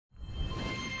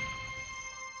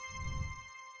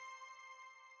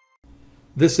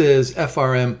This is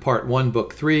FRM Part 1,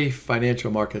 Book 3, Financial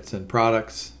Markets and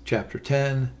Products, Chapter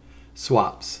 10,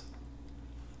 Swaps.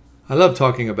 I love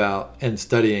talking about and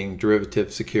studying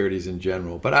derivative securities in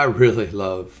general, but I really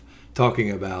love talking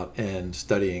about and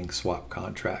studying swap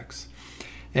contracts.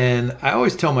 And I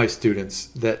always tell my students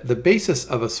that the basis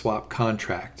of a swap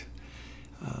contract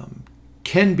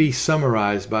can be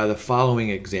summarized by the following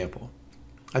example.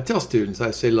 I tell students,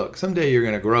 I say, look, someday you're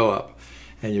going to grow up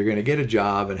and you're going to get a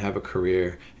job and have a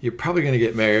career. You're probably going to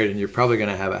get married and you're probably going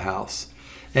to have a house.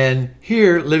 And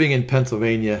here, living in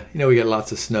Pennsylvania, we get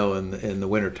lots of snow in the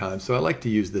wintertime. So I like to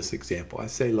use this example. I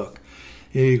say, look,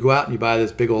 you go out and you buy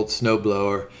this big old snow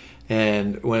blower,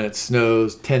 and when it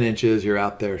snows 10 inches, you're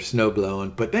out there snow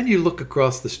blowing. But then you look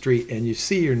across the street and you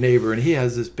see your neighbor, and he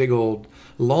has this big old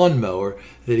lawnmower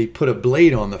that he put a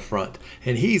blade on the front,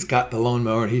 and he's got the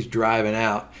lawnmower and he's driving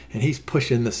out and he's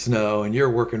pushing the snow, and you're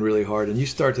working really hard, and you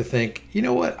start to think, you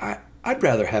know what, I'd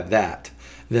rather have that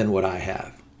than what I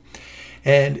have.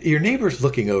 And your neighbor's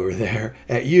looking over there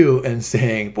at you and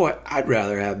saying, boy, I'd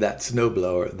rather have that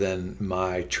snowblower than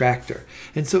my tractor.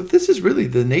 And so this is really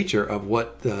the nature of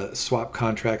what the swap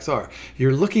contracts are.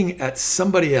 You're looking at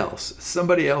somebody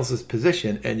else's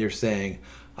position, and you're saying,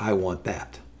 I want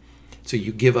that. So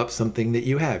you give up something that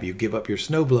you have. You give up your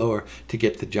snowblower to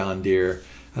get the John Deere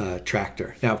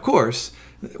tractor. Now, of course,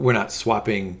 we're not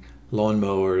swapping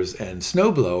lawnmowers and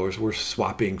snowblowers. We're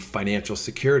swapping financial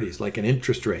securities like an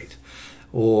interest rate,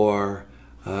 or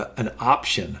an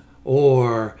option,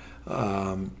 or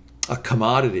a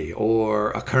commodity,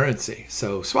 or a currency.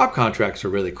 So swap contracts are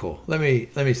really cool. Let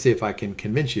me see if I can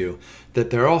convince you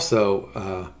that they're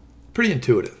also pretty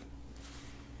intuitive.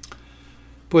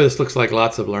 Boy, this looks like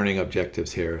lots of learning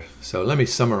objectives here. So let me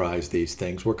summarize these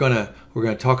things. We're gonna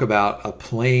talk about a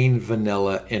plain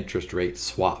vanilla interest rate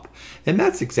swap, and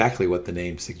that's exactly what the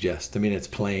name suggests. I mean, it's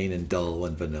plain and dull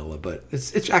and vanilla, but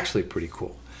it's actually pretty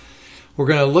cool. We're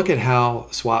going to look at how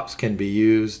swaps can be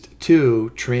used to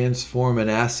transform an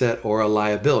asset or a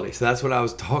liability. So that's what I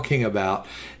was talking about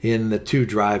in the two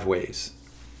driveways.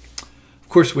 Of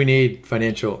course, we need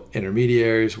financial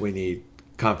intermediaries. We need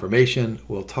confirmation.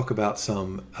 We'll talk about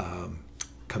some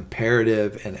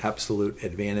comparative and absolute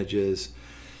advantages.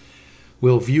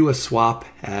 We'll view a swap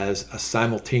as a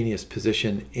simultaneous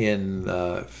position in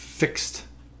the fixed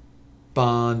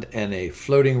bond and a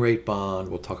floating rate bond.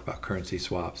 We'll talk about currency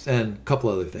swaps and a couple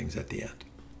other things at the end.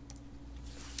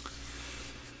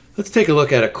 Let's take a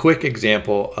look at a quick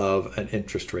example of an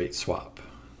interest rate swap.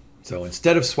 So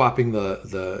instead of swapping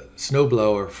the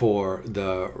snowblower for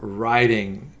the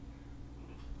riding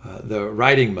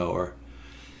mower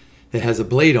that has a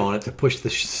blade on it to push the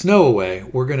snow away,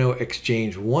 we're going to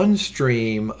exchange one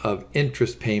stream of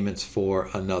interest payments for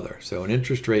another. So an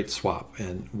interest rate swap.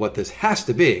 And what this has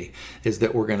to be is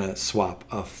that we're going to swap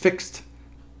a fixed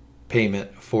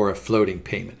payment for a floating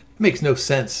payment. It makes no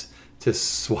sense to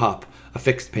swap a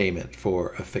fixed payment for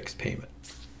a fixed payment.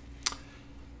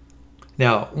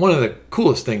 Now, one of the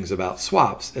coolest things about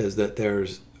swaps is that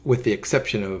there's, with the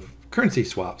exception of currency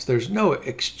swaps, there's no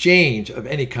exchange of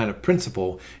any kind of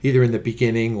principal, either in the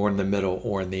beginning or in the middle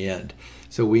or in the end.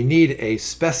 So we need a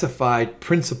specified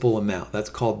principal amount. That's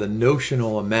called the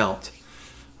notional amount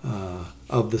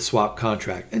of the swap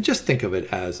contract. And just think of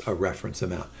it as a reference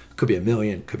amount. It could be $1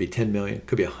 million, could be 10 million,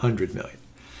 could be 100 million.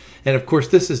 And of course,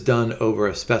 this is done over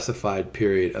a specified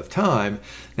period of time.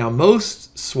 Now,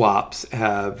 most swaps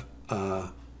have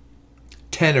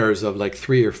tenors of like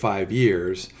 3 or 5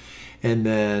 years. And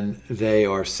then they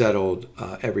are settled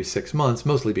every 6 months,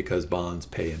 mostly because bonds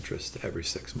pay interest every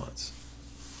 6 months.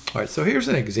 All right, so here's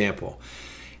an example.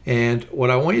 And what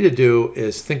I want you to do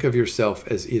is think of yourself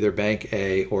as either Bank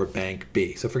A or Bank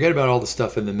B. So forget about all the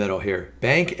stuff in the middle here.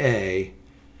 Bank A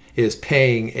is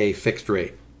paying a fixed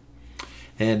rate,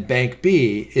 and Bank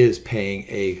B is paying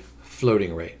a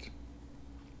floating rate.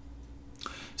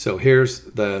 So here's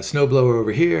the snowblower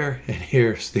over here, and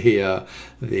here's the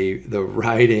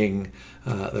riding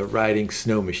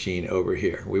snow machine over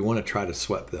here. We want to try to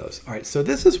swap those. All right, so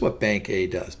this is what Bank A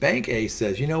does. Bank A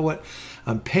says, you know what?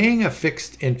 I'm paying a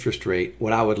fixed interest rate.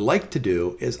 What I would like to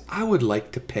do is I would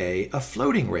like to pay a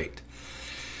floating rate.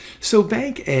 So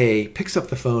Bank A picks up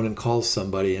the phone and calls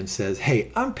somebody and says,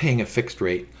 hey, I'm paying a fixed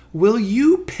rate. Will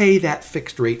you pay that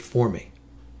fixed rate for me?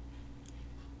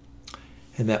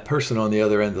 And that person on the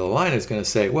other end of the line is going to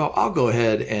say, well, I'll go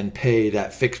ahead and pay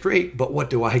that fixed rate, but what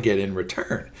do I get in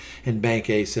return? And Bank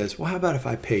A says, well, how about if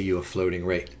I pay you a floating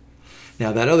rate?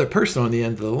 Now, that other person on the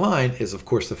end of the line is, of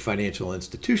course, a financial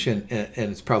institution, and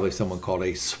it's probably someone called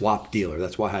a swap dealer.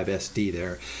 That's why I have SD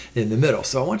there in the middle.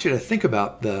 So I want you to think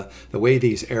about the way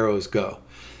these arrows go.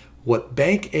 what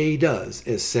Bank A does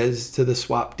is says to the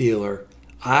swap dealer,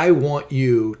 I want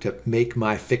you to make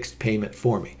my fixed payment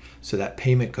for me. So that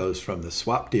payment goes from the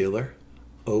swap dealer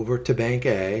over to Bank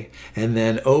A and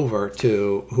then over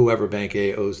to whoever Bank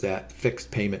A owes that fixed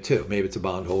payment to. Maybe it's a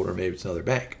bondholder, maybe it's another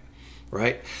bank,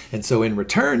 right? And so in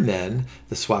return then,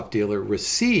 the swap dealer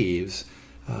receives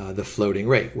the floating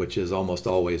rate, which is almost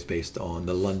always based on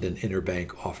the London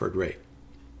Interbank Offered Rate.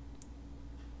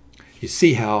 You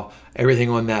see how everything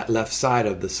on that left side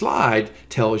of the slide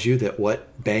tells you that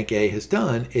what Bank A has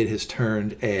done, it has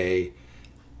turned a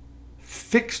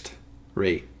fixed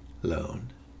rate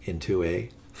loan into a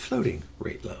floating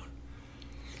rate loan.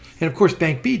 And of course,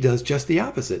 Bank B does just the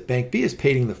opposite. Bank B is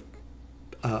paying the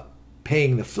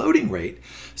floating rate.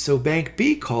 So Bank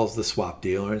B calls the swap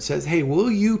dealer and says, hey,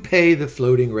 will you pay the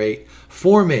floating rate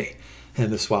for me?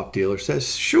 And the swap dealer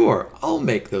says, sure, I'll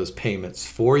make those payments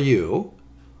for you.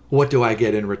 What do I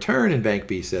get in return? And Bank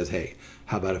B says, hey,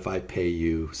 how about if I pay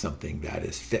you something that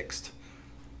is fixed?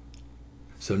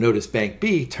 So notice Bank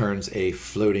B turns a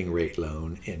floating rate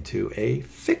loan into a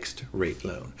fixed rate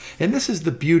loan. And this is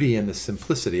the beauty and the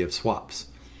simplicity of swaps.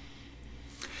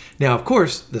 Now, of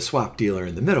course, the swap dealer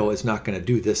in the middle is not going to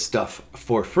do this stuff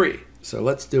for free. So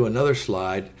let's do another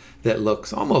slide that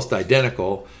looks almost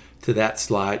identical to that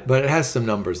slide, but it has some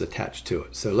numbers attached to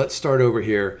it. So let's start over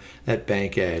here at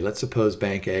Bank A. Let's suppose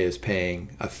Bank A is paying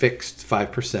a fixed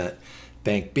 5%.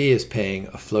 Bank B is paying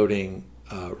a floating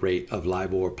rate of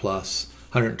LIBOR plus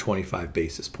 125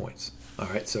 basis points. All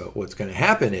right, so what's going to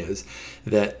happen is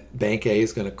that Bank A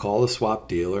is going to call the swap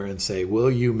dealer and say,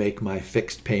 will you make my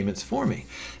fixed payments for me?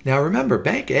 Now remember,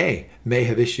 Bank A may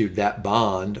have issued that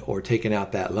bond or taken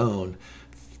out that loan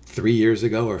 3 years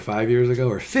ago or 5 years ago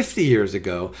or 50 years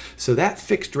ago. So that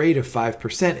fixed rate of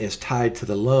 5% is tied to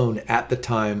the loan at the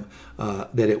time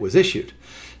that it was issued.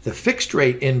 The fixed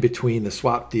rate in between the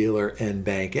swap dealer and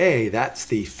Bank A, that's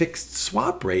the fixed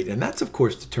swap rate, and that's of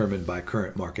course determined by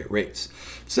current market rates.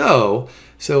 So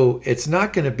it's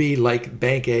not going to be like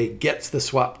Bank A gets the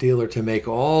swap dealer to make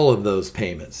all of those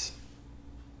payments.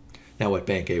 Now what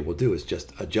Bank A will do is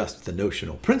just adjust the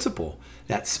notional principal,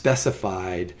 that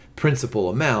specified principal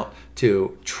amount,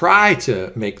 to try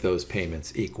to make those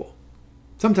payments equal.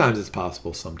 Sometimes it's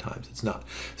possible, sometimes it's not.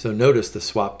 So notice the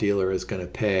swap dealer is going to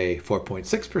pay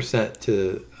 4.6%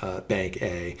 to Bank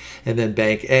A, and then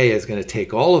Bank A is going to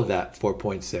take all of that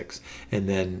 4.6 and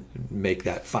then make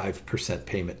that 5%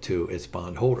 payment to its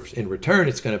bondholders. In return,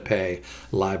 it's going to pay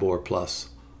LIBOR plus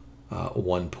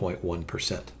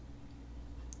 1.1%.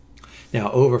 Now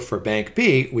over for Bank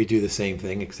B, we do the same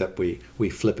thing, except we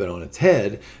flip it on its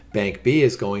head. Bank B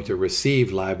is going to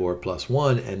receive LIBOR plus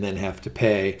 1 and then have to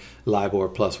pay LIBOR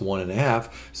plus 1.5.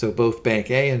 So both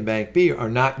Bank A and Bank B are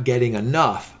not getting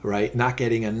enough, right? Not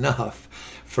getting enough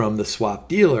from the swap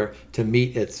dealer to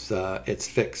meet its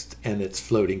fixed and its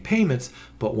floating payments.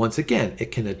 But once again,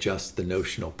 it can adjust the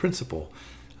notional principal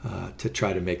to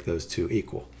try to make those two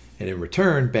equal. And in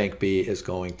return, Bank B is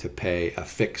going to pay a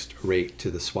fixed rate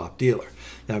to the swap dealer.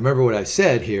 Now, remember what I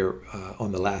said here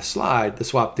on the last slide, the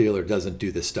swap dealer doesn't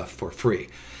do this stuff for free.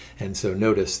 And so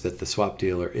notice that the swap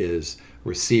dealer is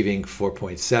receiving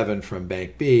 4.7 from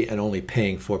Bank B and only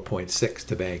paying 4.6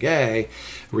 to Bank A,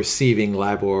 receiving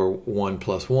LIBOR 1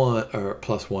 plus 1 or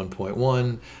plus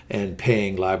 1.1 and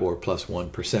paying LIBOR plus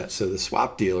 1%. So the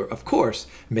swap dealer, of course,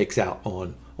 makes out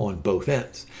on both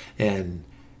ends.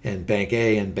 And Bank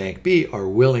A and Bank B are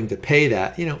willing to pay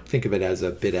that. You know, think of it as a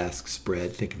bid-ask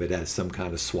spread. Think of it as some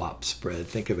kind of swap spread.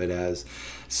 Think of it as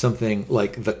something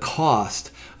like the cost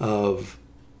of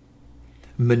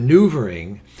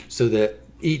maneuvering so that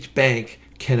each bank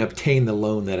can obtain the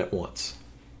loan that it wants.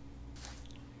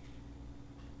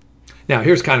 Now,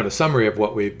 here's kind of a summary of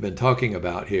what we've been talking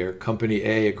about here. Company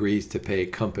A agrees to pay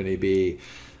Company B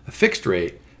a fixed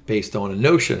rate based on a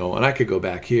notional, and I could go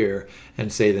back here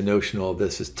and say the notional of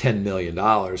this is $10 million.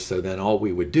 So then all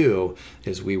we would do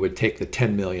is we would take the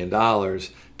 $10 million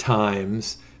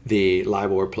times the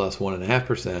LIBOR plus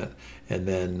 1.5%, and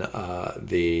then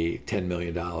the $10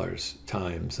 million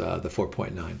times the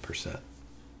 4.9%.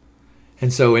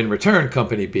 And so in return,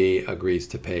 Company B agrees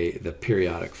to pay the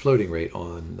periodic floating rate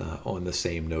on the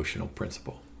same notional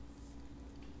principal.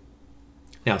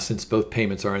 Now, since both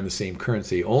payments are in the same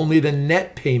currency, only the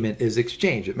net payment is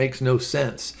exchanged. It makes no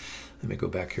sense. Let me go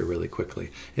back here really quickly.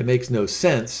 It makes no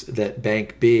sense that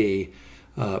Bank B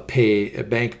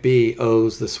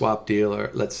owes the swap dealer,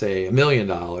 let's say, $1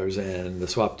 million, and the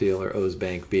swap dealer owes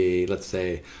Bank B, let's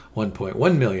say,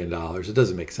 $1.1 million. It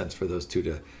doesn't make sense for those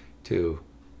two to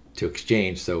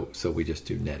exchange, so we just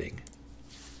do netting.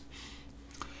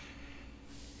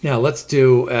 Now let's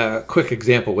do a quick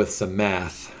example with some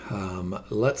math.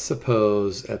 Let's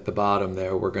suppose at the bottom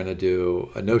there we're going to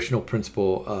do a notional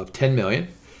principal of 10 million,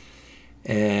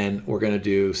 and we're going to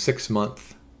do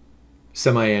 6-month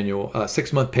semi-annual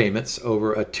 6-month payments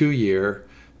over a 2-year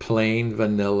plain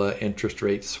vanilla interest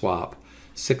rate swap.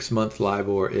 6-month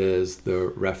LIBOR is the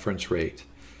reference rate,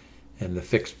 and the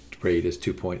fixed rate is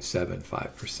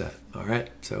 2.75%. All right,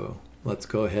 so let's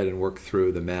go ahead and work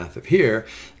through the math of here.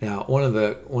 Now, one of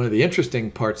the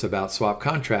interesting parts about swap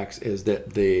contracts is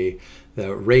that the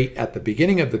rate at the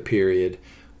beginning of the period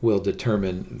will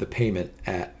determine the payment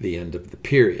at the end of the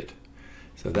period.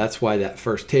 So that's why that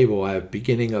first table, I have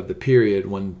beginning of the period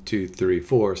 1, 2, 3,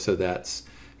 4. So that's,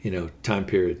 time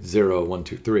period 0, 1,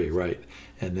 2, 3, right?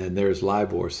 And then there's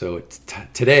LIBOR. So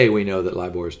today we know that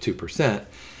LIBOR is 2%.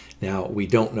 Now, we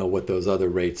don't know what those other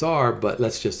rates are, but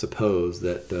let's just suppose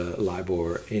that the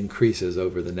LIBOR increases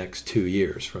over the next 2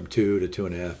 years from 2 to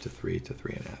 2.5 to 3 to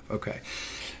 3.5. Okay,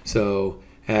 so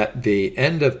at the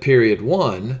end of period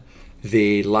 1,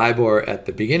 the LIBOR at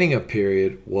the beginning of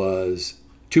period was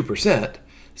 2%.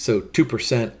 So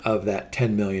 2% of that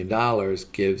 $10 million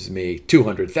gives me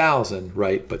 $200,000,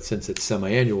 right? But since it's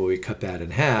semi-annual, we cut that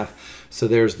in half. So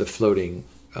there's the floating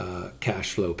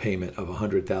cash flow payment of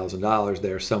 $100,000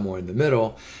 there somewhere in the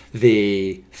middle.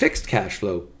 The fixed cash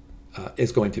flow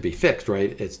is going to be fixed,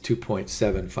 right? It's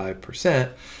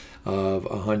 2.75%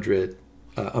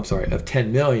 of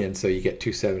 10 million. So you get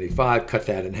 275, cut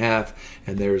that in half,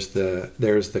 and there's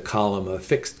the column of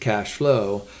fixed cash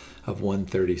flow of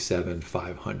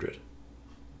 137,500.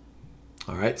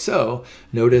 All right, so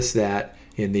notice that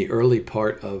in the early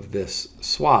part of this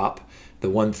swap, the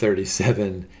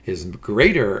 137 is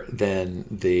greater than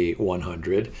the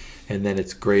 100, and then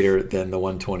it's greater than the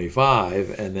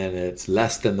 125, and then it's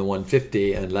less than the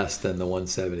 150 and less than the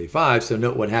 175. So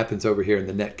note what happens over here in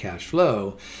the net cash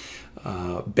flow.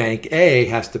 Bank A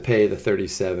has to pay the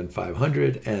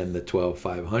 37,500 and the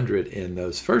 12,500 in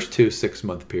those first 2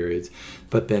 6-month periods,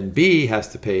 but then B has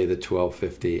to pay the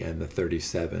 1250 and the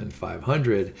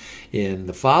 37,500 in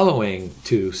the following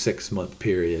 2 6-month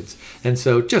periods. And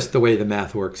so just the way the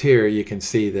math works here, you can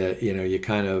see that you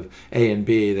kind of A and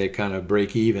B, they kind of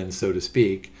break even, so to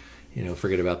speak.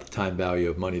 Forget about the time value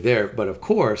of money there. But of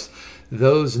course,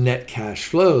 those net cash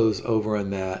flows over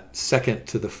in that second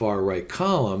to the far right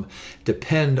column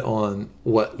depend on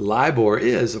what LIBOR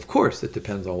is. Of course, it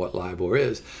depends on what LIBOR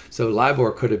is. So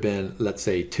LIBOR could have been, let's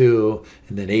say, 2,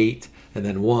 and then 8, and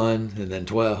then 1, and then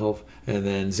 12, and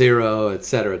then 0, et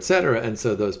cetera, et cetera. And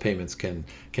so those payments can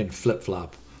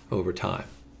flip-flop over time.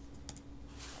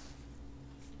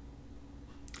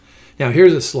 Now,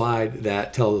 here's a slide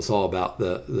that tells us all about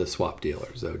the swap dealer.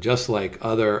 So just like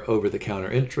other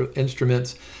over-the-counter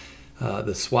instruments,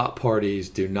 the swap parties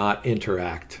do not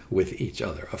interact with each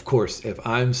other. Of course, if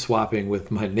I'm swapping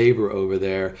with my neighbor over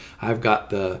there, I've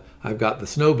got the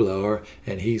snowblower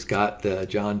and he's got the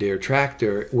John Deere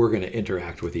tractor. We're going to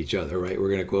interact with each other, right? We're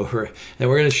going to go over and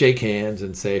we're going to shake hands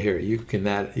and say, here, you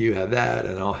have that,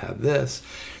 and I'll have this.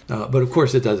 But of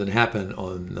course, it doesn't happen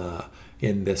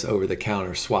in this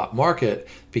over-the-counter swap market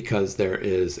because there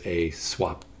is a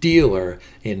swap dealer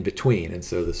in between. And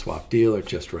so the swap dealer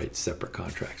just writes separate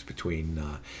contracts between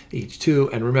each two.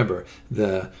 And remember,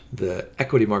 the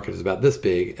equity market is about this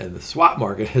big and the swap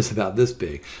market is about this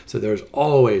big. So there's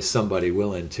always somebody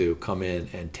willing to come in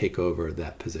and take over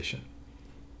that position.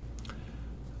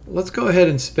 Let's go ahead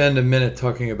and spend a minute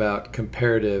talking about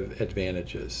comparative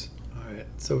advantages. All right,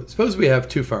 so suppose we have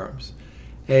 2 firms,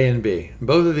 A and B.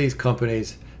 Both of these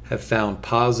companies have found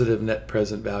positive net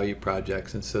present value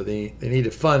projects, and so they need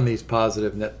to fund these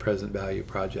positive net present value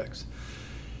projects.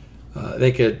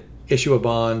 They could issue a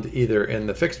bond either in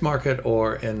the fixed market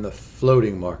or in the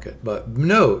floating market. But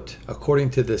note,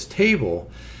 according to this table,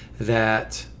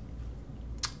 that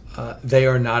they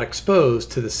are not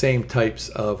exposed to the same types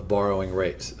of borrowing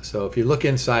rates. So if you look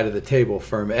inside of the table,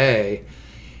 firm A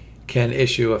can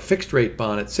issue a fixed rate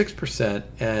bond at 6%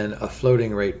 and a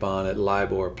floating rate bond at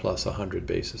LIBOR plus 100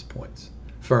 basis points.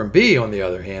 Firm B, on the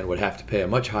other hand, would have to pay a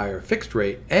much higher fixed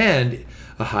rate and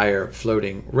a higher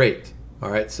floating rate.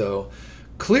 All right, so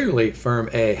clearly firm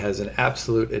A has an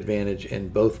absolute advantage in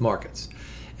both markets.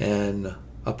 And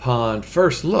upon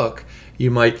first look,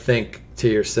 you might think to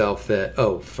yourself that,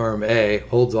 oh, firm A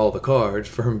holds all the cards,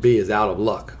 firm B is out of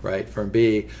luck, right? Firm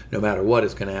B, no matter what,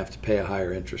 is going to have to pay a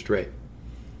higher interest rate.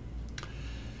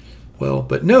 Well,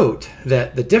 but note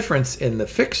that the difference in the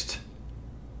fixed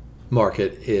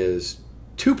market is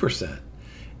 2%,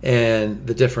 and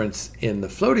the difference in the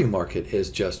floating market is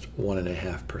just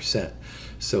 1.5%.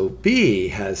 So B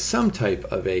has some type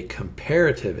of a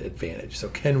comparative advantage. So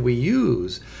can we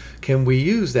use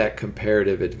that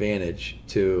comparative advantage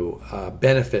to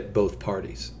benefit both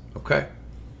parties? Okay.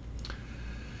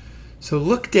 So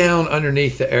look down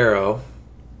underneath the arrow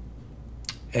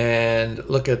and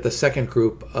look at the second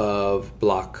group of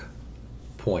block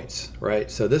points, right?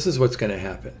 So this is what's going to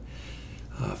happen.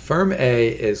 Firm A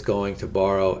is going to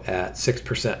borrow at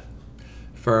 6%.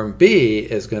 Firm B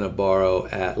is going to borrow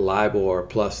at LIBOR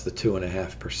plus the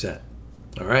 2.5%.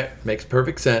 All right, makes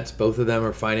perfect sense. Both of them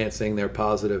are financing their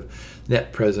positive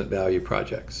net present value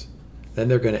projects. Then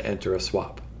they're going to enter a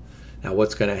swap. Now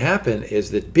what's going to happen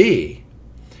is that B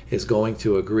is going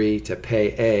to agree to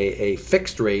pay A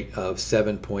fixed rate of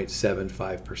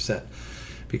 7.75%.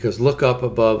 Because look up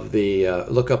above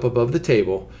the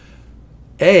table,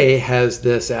 A has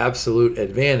this absolute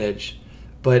advantage,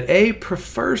 but A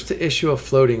prefers to issue a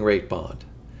floating rate bond,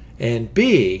 and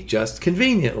B, just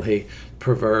conveniently,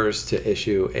 prefers to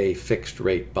issue a fixed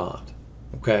rate bond.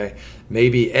 Okay,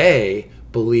 maybe A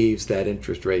believes that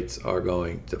interest rates are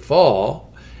going to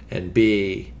fall, and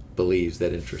B believes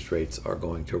that interest rates are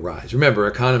going to rise. Remember,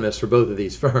 economists for both of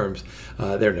these firms,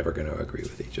 they're never going to agree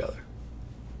with each other.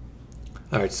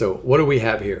 All right, so what do we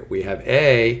have here? We have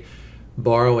A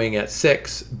borrowing at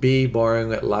 6, B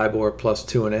borrowing at LIBOR plus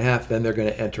 2.5, then they're going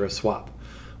to enter a swap.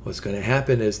 What's going to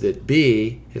happen is that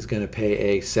B is going to pay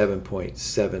A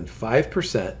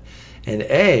 7.75%, and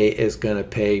A is going to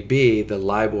pay B the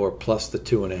LIBOR plus the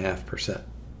 2.5%.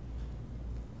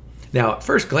 Now, at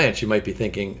first glance, you might be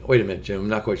thinking, wait a minute, Jim, I'm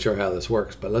not quite sure how this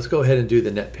works, but let's go ahead and do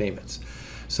the net payments.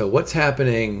 So what's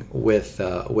happening with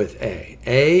A?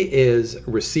 A is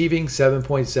receiving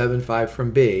 7.75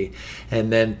 from B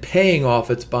and then paying off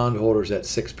its bondholders at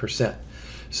 6%.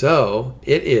 So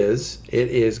it is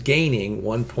gaining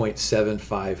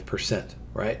 1.75%,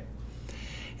 right?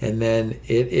 And then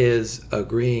it is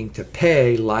agreeing to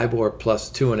pay LIBOR plus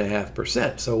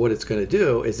 2.5%. So what it's going to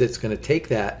do is it's going to take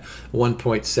that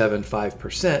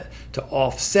 1.75% to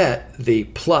offset the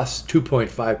plus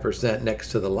 2.5%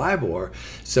 next to the LIBOR.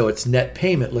 So its net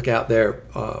payment, look out there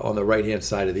on the right-hand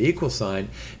side of the equal sign,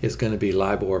 is going to be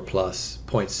LIBOR plus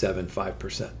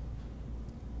 0.75%.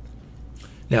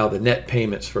 Now the net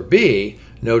payments for B,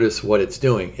 notice what it's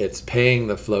doing. It's paying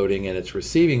the floating and it's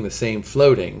receiving the same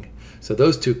floating. So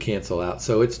those two cancel out.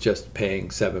 So it's just paying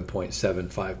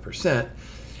 7.75%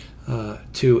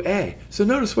 to A. So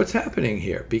notice what's happening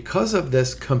here. Because of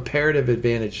this comparative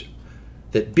advantage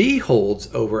that B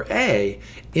holds over A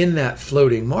in that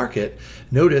floating market,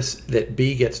 notice that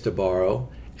B gets to borrow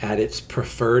at its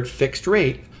preferred fixed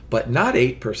rate, but not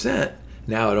 8%.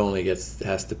 Now it only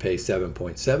has to pay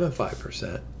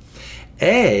 7.75%.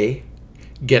 A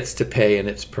gets to pay in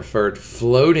its preferred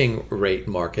floating rate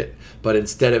market, but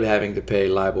instead of having to pay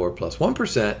LIBOR plus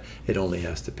 1%, it only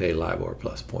has to pay LIBOR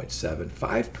plus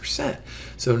 0.75%.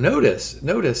 So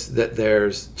notice that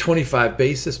there's 25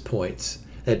 basis points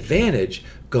advantage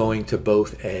going to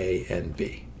both A and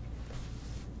B.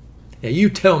 Now you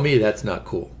tell me that's not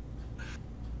cool.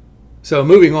 So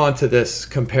moving on to this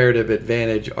comparative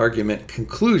advantage argument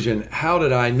conclusion, how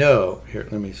did I know? Here,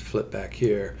 let me flip back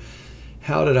here.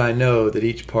 How did I know that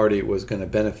each party was going to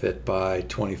benefit by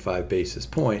 25 basis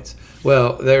points?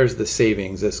 Well, there's the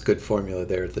savings, this good formula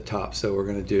there at the top. So we're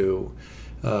going to do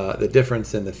the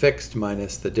difference in the fixed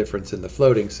minus the difference in the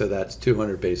floating. So that's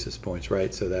 200 basis points,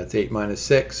 right? So that's 8 minus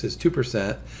 6 is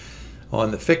 2%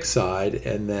 on the fixed side,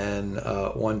 and then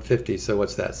 150. So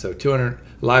what's that? So 200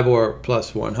 LIBOR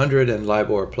plus 100 and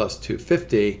LIBOR plus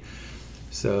 250.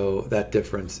 So that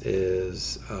difference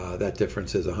is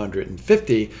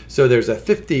 150. So there's a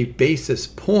 50 basis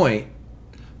point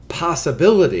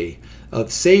possibility of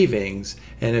savings,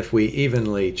 and if we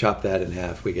evenly chop that in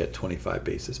half, we get 25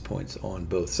 basis points on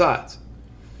both sides.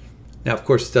 Now, of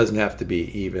course, it doesn't have to be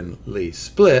evenly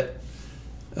split,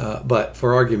 but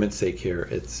for argument's sake here,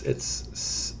 it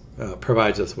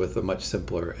provides us with a much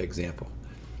simpler example.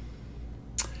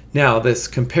 Now, this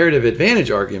comparative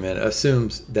advantage argument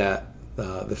assumes that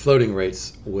the floating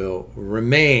rates will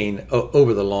remain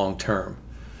over the long term.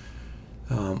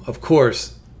 Of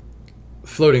course,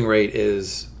 floating rate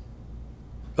is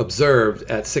observed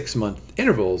at 6-month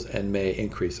intervals and may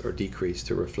increase or decrease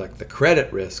to reflect the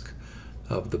credit risk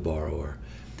of the borrower.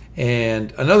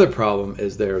 And another problem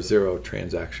is there are zero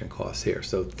transaction costs here.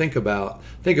 So think about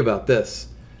this,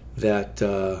 that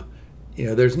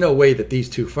there's no way that these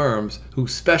two firms who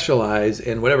specialize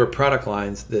in whatever product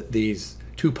lines that these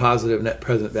two positive net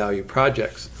present value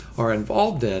projects are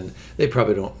involved in, they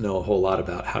probably don't know a whole lot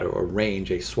about how to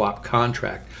arrange a swap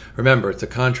contract. Remember, it's a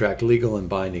contract, legal and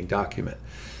binding document.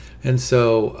 And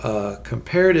so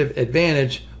comparative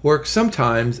advantage works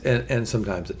sometimes, and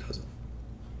sometimes it doesn't.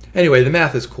 Anyway, the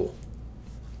math is cool.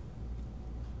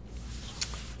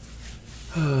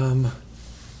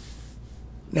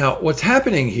 Now, what's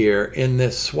happening here in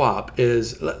this swap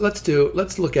is let's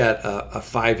look at a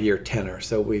 5-year tenor.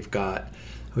 So we've got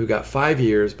 5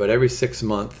 years, but every 6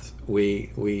 months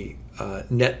we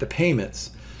net the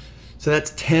payments. So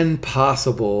that's 10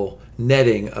 possible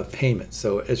netting of payments.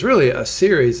 So it's really a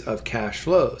series of cash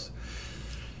flows.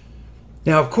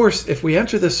 Now, of course, if we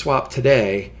enter this swap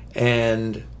today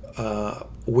and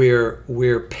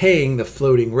we're paying the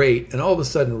floating rate, and all of a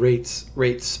sudden rates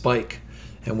spike,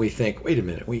 and we think, wait a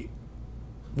minute, we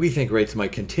think rates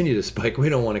might continue to spike. We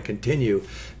don't want to continue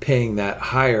paying that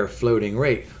higher floating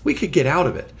rate. We could get out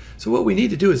of it. So what we need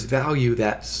to do is value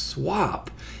that swap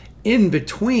in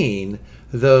between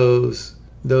those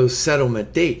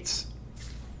settlement dates.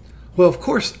 Well, of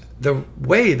course, the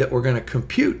way that we're going to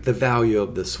compute the value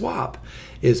of the swap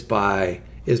is by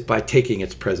taking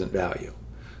its present value.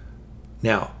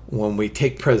 Now, when we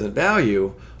take present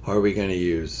value, are we going to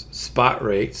use spot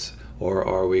rates or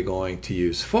are we going to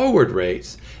use forward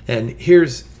rates? And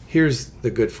here's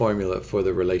the good formula for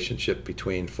the relationship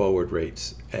between forward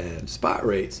rates and spot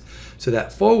rates. So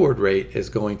that forward rate is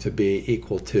going to be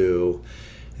equal to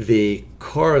the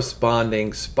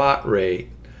corresponding spot rate.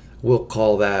 We'll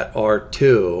call that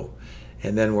R2,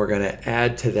 and then we're going to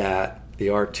add to that the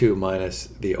R2 minus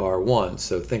the R1.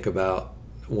 So think about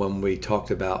when we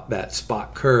talked about that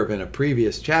spot curve in a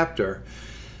previous chapter.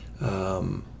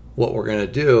 What we're going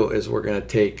to do is we're going to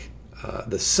take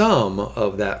the sum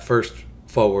of that first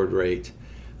forward rate,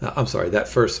 that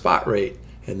first spot rate,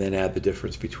 and then add the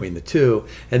difference between the two,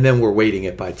 and then we're weighting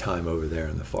it by time over there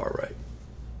in the far right.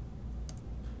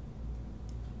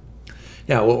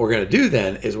 Now, what we're going to do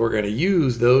then is we're going to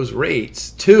use those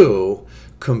rates to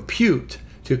compute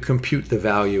the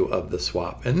value of the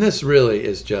swap. And this really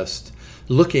is just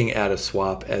looking at a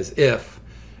swap as if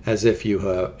you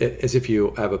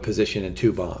have a position in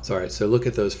 2 bonds. All right, so look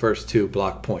at those first 2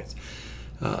 block points.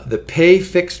 The pay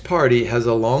fixed party has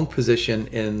a long position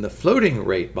in the floating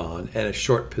rate bond and a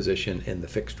short position in the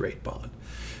fixed rate bond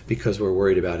because we're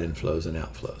worried about inflows and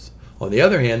outflows. On the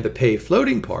other hand, the pay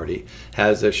floating party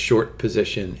has a short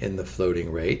position in the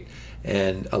floating rate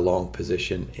and a long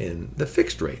position in the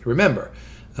fixed rate. Remember,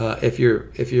 if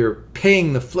you're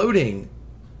paying the floating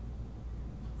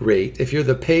rate, if you're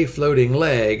the pay floating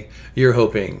leg, you're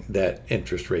hoping that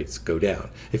interest rates go down.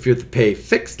 If you're the pay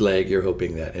fixed leg, you're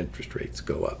hoping that interest rates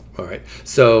go up. All right.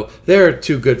 So there are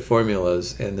 2 good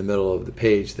formulas in the middle of the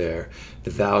page there.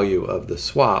 The value of the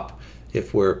swap.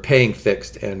 If we're paying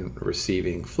fixed and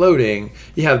receiving floating,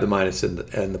 you have the minus and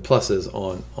the pluses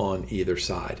on either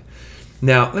side.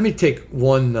 Now, let me take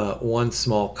one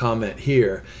small comment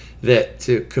here, that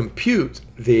to compute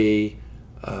the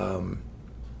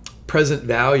present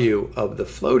value of the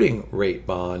floating rate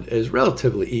bond is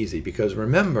relatively easy, because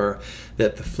remember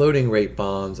that the floating rate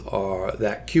bonds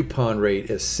that coupon rate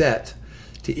is set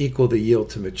to equal the yield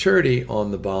to maturity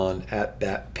on the bond at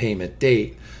that payment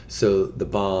date. So the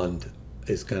bond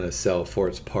is going to sell for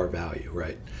its par value,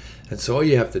 right? And so all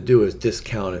you have to do is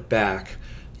discount it back,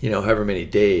 however many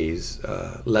days,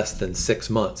 less than 6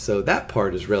 months. So that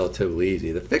part is relatively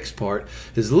easy. The fixed part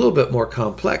is a little bit more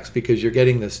complex because you're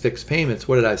getting this fixed payments,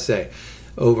 what did I say,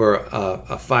 over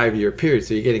a 5-year period.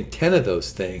 So you're getting 10 of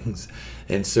those things.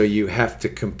 And so you have to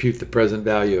compute the present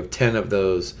value of 10 of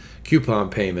those coupon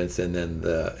payments, and then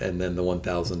the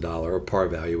 $1,000 or par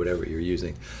value, whatever you're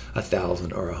using,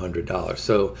 $1,000 or $100.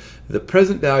 So the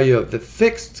present value of the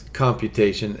fixed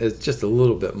computation is just a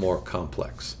little bit more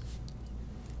complex.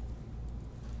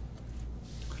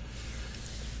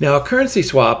 Now, a currency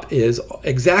swap is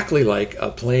exactly like a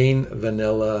plain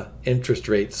vanilla interest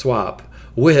rate swap,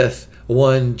 with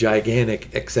one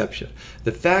gigantic exception.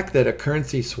 The fact that a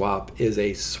currency swap is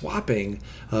a swapping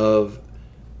of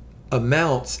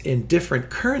amounts in different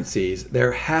currencies,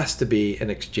 there has to be an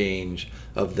exchange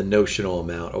of the notional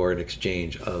amount or an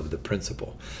exchange of the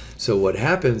principal. So what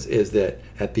happens is that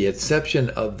at the inception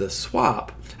of the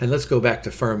swap, and let's go back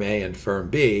to firm A and firm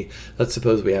B, let's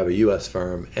suppose we have a US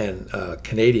firm and a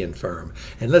Canadian firm,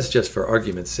 and let's just for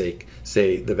argument's sake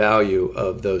say the value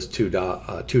of those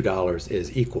 $2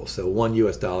 is equal. So $1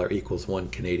 US equals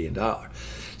 $1 Canadian dollar.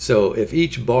 So if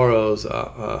each borrows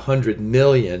 100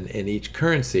 million in each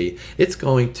currency, it's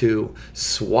going to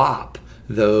swap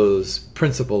those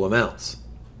principal amounts.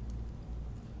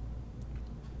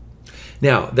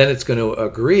 Now, then it's going to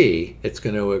agree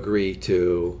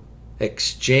to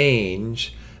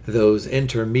exchange those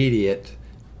intermediate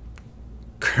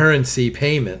currency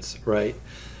payments, right,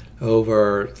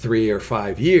 over 3 or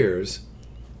 5 years.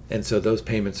 And so those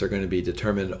payments are going to be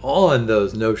determined on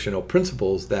those notional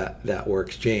principles that were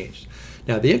exchanged.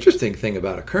 Now, the interesting thing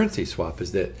about a currency swap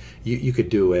is that you could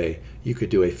do a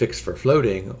fixed for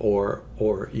floating, or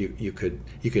you could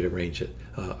arrange it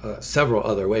several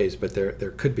other ways. But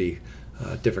there could be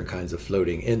different kinds of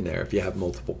floating in there if you have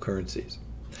multiple currencies.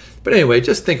 But anyway,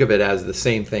 just think of it as the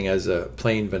same thing as a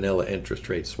plain vanilla interest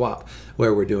rate swap,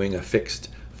 where we're doing a fixed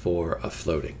for a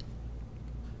floating.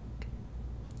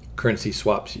 Currency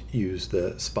swaps use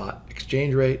the spot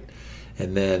exchange rate,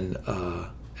 and then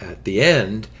at the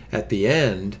end,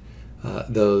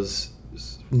 those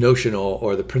notional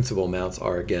or the principal amounts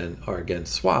are again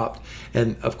swapped.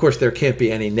 And of course, there can't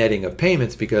be any netting of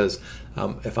payments, because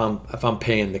if I'm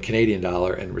paying the Canadian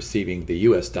dollar and receiving the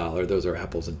U.S. dollar, those are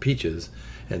apples and peaches,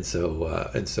 and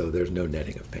so there's no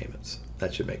netting of payments.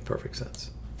 That should make perfect sense.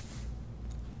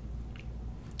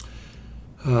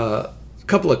 A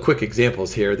couple of quick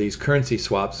examples here. These currency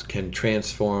swaps can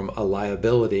transform a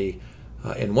liability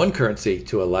in one currency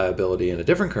to a liability in a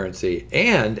different currency,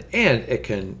 and it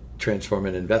can transform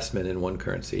an investment in one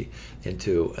currency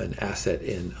into an asset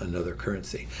in another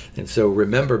currency. And so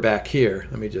remember back here,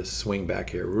 let me just swing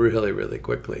back here really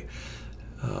quickly,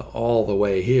 all the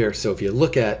way here. So if you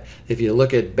look at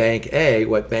Bank A,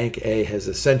 what Bank A has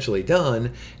essentially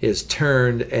done is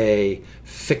turned a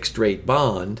fixed rate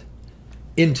bond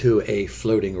into a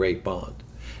floating rate bond.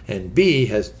 And B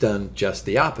has done just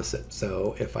the opposite.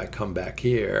 So if I come back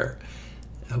here,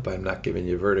 I hope I'm not giving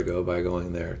you vertigo by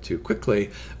going there too quickly.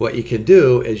 What you can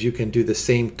do is you can do the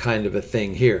same kind of a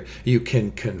thing here. You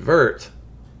can convert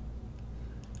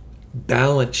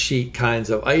balance sheet kinds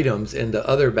of items into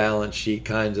other balance sheet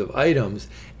kinds of items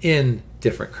in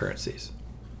different currencies.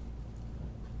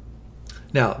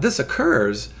 Now, this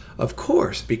occurs, of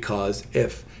course, because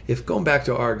if going back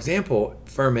to our example,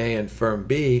 firm A and firm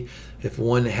B, if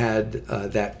one had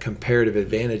that comparative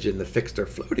advantage in the fixed or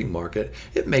floating market,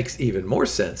 it makes even more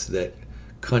sense that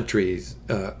companies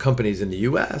in the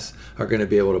U.S. are going to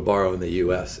be able to borrow in the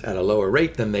U.S. at a lower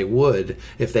rate than they would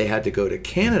if they had to go to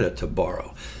Canada to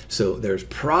borrow. So there's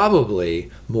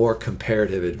probably more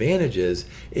comparative advantages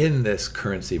in this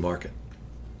currency market.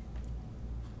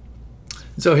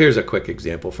 So here's a quick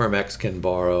example. Firm X can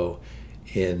borrow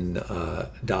in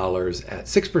dollars at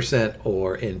 6%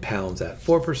 or in pounds at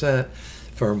 4%.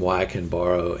 Firm Y can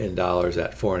borrow in dollars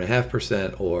at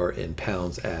 4.5% or in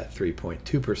pounds at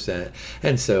 3.2%.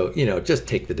 And so, just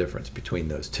take the difference between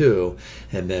those two.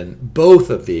 And then both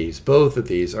of these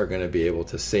are going to be able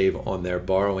to save on their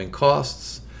borrowing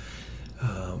costs.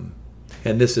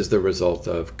 And this is the result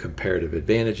of comparative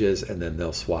advantages, and then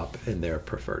they'll swap in their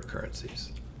preferred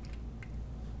currencies.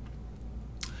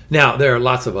 Now, there are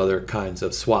lots of other kinds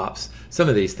of swaps. Some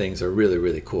of these things are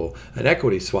really cool. An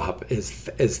equity swap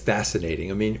is fascinating.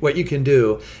 I mean, what you can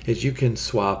do is you can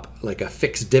swap like a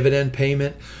fixed dividend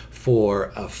payment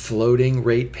for a floating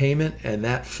rate payment, and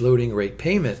that floating rate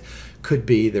payment could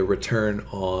be the return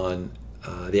on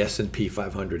the S&P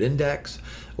 500 index,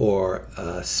 or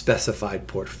a specified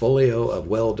portfolio of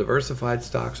well-diversified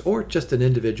stocks, or just an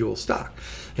individual stock.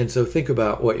 And so think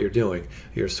about what you're doing.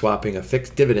 You're swapping a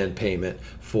fixed dividend payment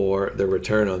for the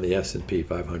return on the S&P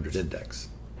 500 index.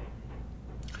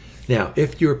 Now,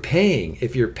 if you're paying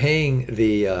the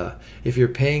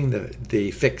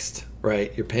fixed,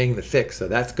 right? You're paying the fixed, so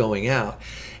that's going out.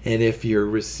 And if you're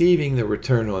receiving the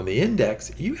return on the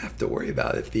index, you have to worry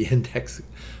about if the index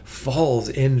falls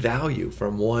in value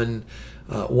from one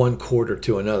quarter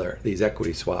to another. These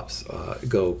equity swaps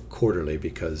go quarterly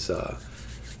because,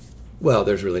 well,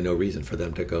 there's really no reason for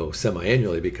them to go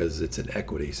semi-annually because it's an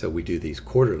equity, so we do these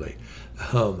quarterly.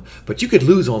 But you could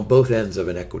lose on both ends of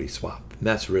an equity swap, and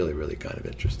that's really kind of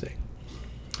interesting.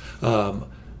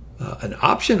 An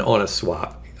option on a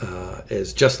swap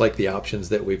is just like the options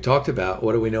that we've talked about.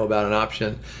 What do we know about an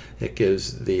option? It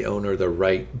gives the owner the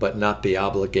right but not the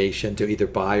obligation to either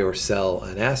buy or sell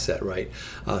an asset, right?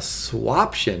 A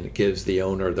swaption gives the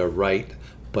owner the right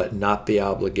but not the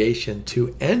obligation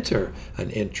to enter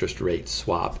an interest rate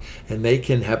swap. And they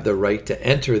can have the right to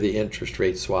enter the interest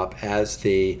rate swap as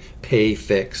the pay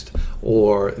fixed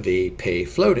or the pay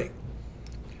floating.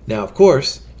 Now, of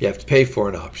course, you have to pay for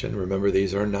an option. Remember,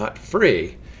 these are not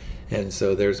free. And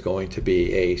so there's going to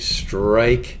be a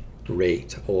strike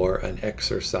rate or an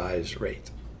exercise rate.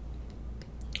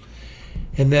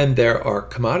 And then there are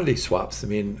commodity swaps. I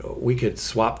mean, we could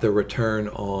swap the return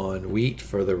on wheat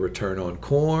for the return on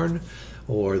corn,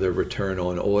 or the return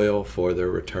on oil for the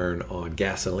return on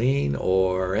gasoline,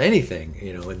 or anything,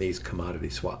 in these commodity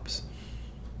swaps.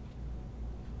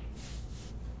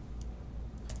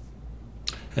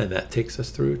 And that takes us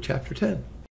through Chapter 10.